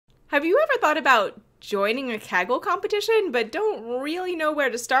Have you ever thought about joining a Kaggle competition but don't really know where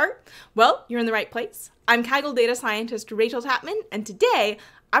to start? Well, you're in the right place. I'm Kaggle data scientist Rachael, and today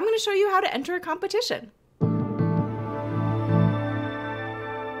I'm going to show you how to enter a competition.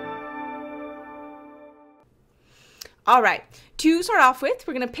 All right, to start off with,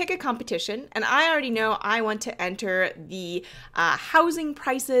 we're going to pick a competition, and I already know I want to enter the housing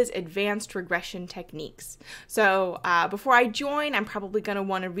prices advanced regression techniques. So before I join, I'm probably going to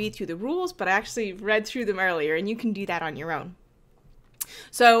want to read through the rules, but I actually read through them earlier, and you can do that on your own.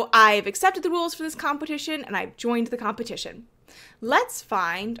 So I've accepted the rules for this competition, and I've joined the competition. Let's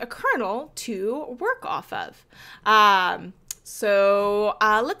find a kernel to work off of.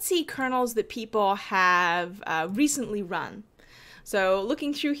 Let's see kernels that people have recently run. So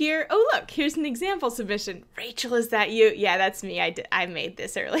looking through here, oh look, here's an example submission. Rachel, is that you? Yeah, that's me. I made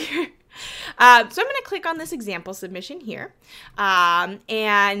this earlier. So I'm going to click on this example submission here,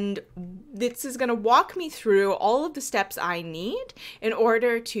 and this is going to walk me through all of the steps I need in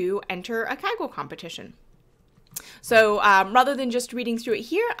order to enter a Kaggle competition. So rather than just reading through it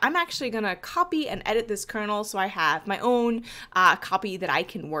here, I'm actually going to copy and edit this kernel so I have my own copy that I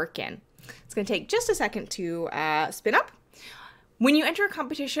can work in. It's going to take just a second to spin up. When you enter a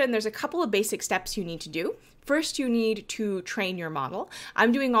competition, there's a couple of basic steps you need to do. First, you need to train your model.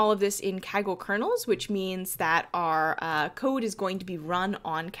 I'm doing all of this in Kaggle kernels, which means that our code is going to be run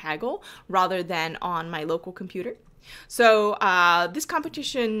on Kaggle rather than on my local computer. So this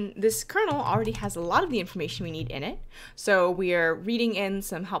kernel already has a lot of the information we need in it. So we are reading in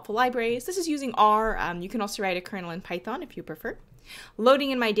some helpful libraries. This is using R. You can also write a kernel in Python if you prefer. Loading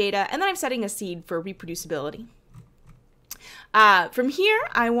in my data, and then I'm setting a seed for reproducibility. From here,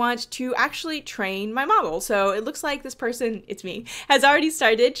 I want to actually train my model. So it looks like this person, it's me, has already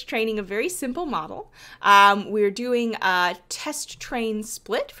started training a very simple model. We're doing a test train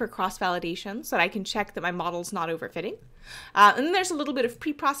split for cross-validation so that I can check that my model's not overfitting. And then there's a little bit of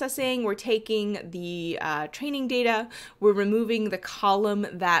pre-processing. We're taking the training data, we're removing the column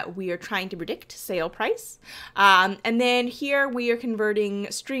that we are trying to predict, sale price. And then here we are converting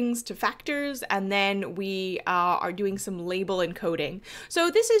strings to factors, and then we are doing some label encoding.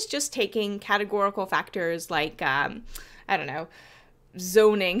 So this is just taking categorical factors like, I don't know,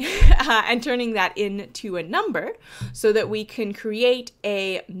 zoning and turning that into a number so that we can create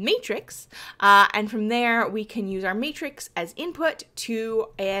a matrix, and from there we can use our matrix as input to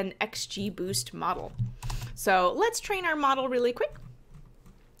an XGBoost model. So let's train our model really quick.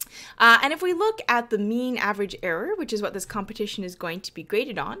 And if we look at the mean average error, which is what this competition is going to be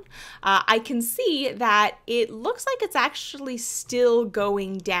graded on, I can see that it looks like it's actually still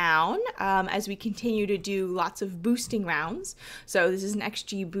going down as we continue to do lots of boosting rounds. So this is an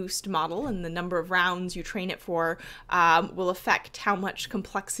XGBoost model, and the number of rounds you train it for will affect how much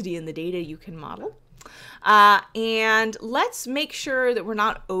complexity in the data you can model. And let's make sure that we're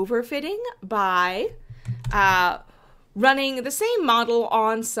not overfitting by running the same model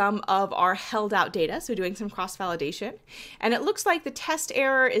on some of our held out data, so doing some cross-validation. And it looks like the test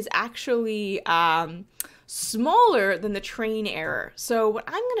error is actually smaller than the train error. So what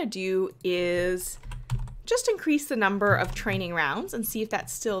I'm going to do is just increase the number of training rounds and see if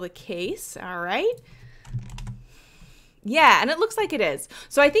that's still the case. All right. Yeah, and it looks like it is.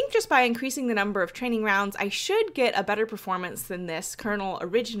 So I think just by increasing the number of training rounds, I should get a better performance than this kernel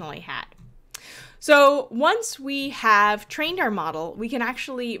originally had. So once we have trained our model, we can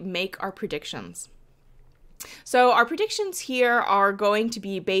actually make our predictions. So our predictions here are going to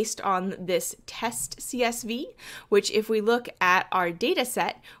be based on this test CSV, which if we look at our data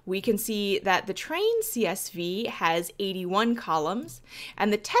set, we can see that the train CSV has 81 columns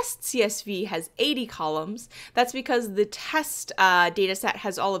and the test CSV has 80 columns. That's because the test data set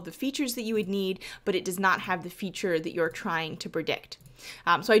has all of the features that you would need, but it does not have the feature that you're trying to predict.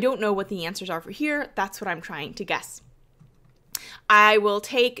 So I don't know what the answers are for here. That's what I'm trying to guess. I will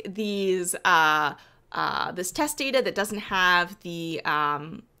take these this test data that doesn't have the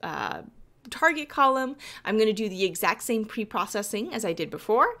target column. I'm going to do the exact same pre-processing as I did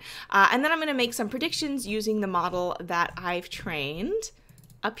before, and then I'm going to make some predictions using the model that I've trained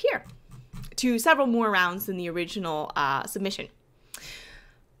up here to several more rounds than the original submission.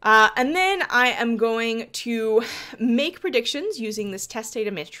 And then I am going to make predictions using this test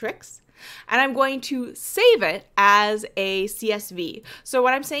data matrix. and I'm going to save it as a CSV. So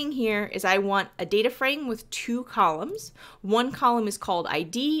what I'm saying here is I want a data frame with 2 columns. One column is called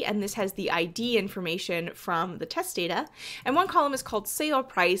ID, and this has the ID information from the test data. And one column is called sale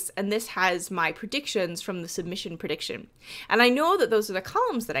price, and this has my predictions from the submission prediction. And I know that those are the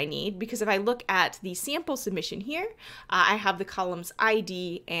columns that I need because if I look at the sample submission here, I have the columns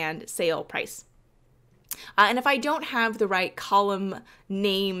ID and sale price. And if I don't have the right column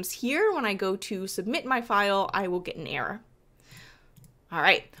names here, when I go to submit my file, I will get an error. All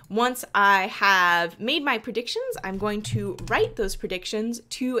right, once I have made my predictions, I'm going to write those predictions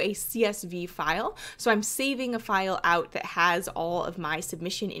to a CSV file. So I'm saving a file out that has all of my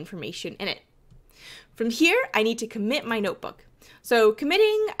submission information in it. From here, I need to commit my notebook. So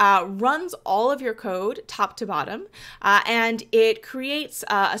committing runs all of your code top to bottom, and it creates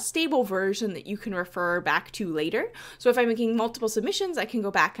a stable version that you can refer back to later. So if I'm making multiple submissions, I can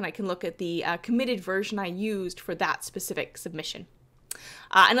go back and I can look at the committed version I used for that specific submission.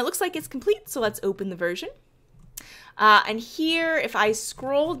 And it looks like it's complete, so let's open the version. And here, if I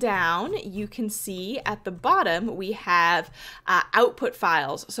scroll down, you can see at the bottom we have output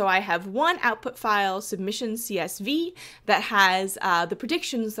files. So I have one output file, submission CSV, that has the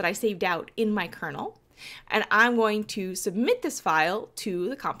predictions that I saved out in my kernel. And I'm going to submit this file to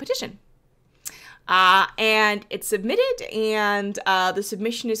the competition. And it's submitted, and the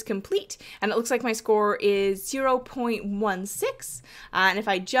submission is complete, and it looks like my score is 0.16. And if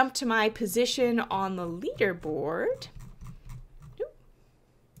I jump to my position on the leaderboard,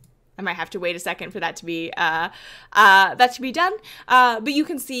 I might have to wait a second for that to be done. But you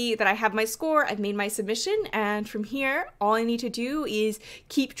can see that I have my score, I've made my submission, and from here, all I need to do is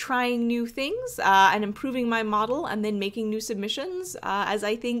keep trying new things and improving my model, and then making new submissions as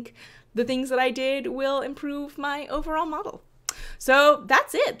I think the things that I did will improve my overall model. So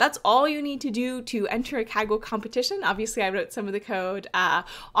that's it. That's all you need to do to enter a Kaggle competition. Obviously, I wrote some of the code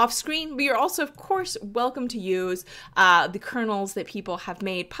off screen, but you're also, of course, welcome to use the kernels that people have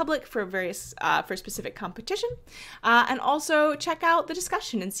made public for various for specific competition, and also check out the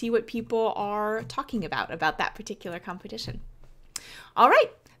discussion and see what people are talking about that particular competition. All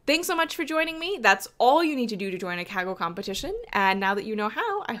right. Thanks so much for joining me. That's all you need to do to join a Kaggle competition. And now that you know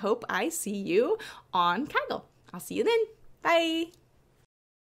how, I hope I see you on Kaggle. I'll see you then. Bye.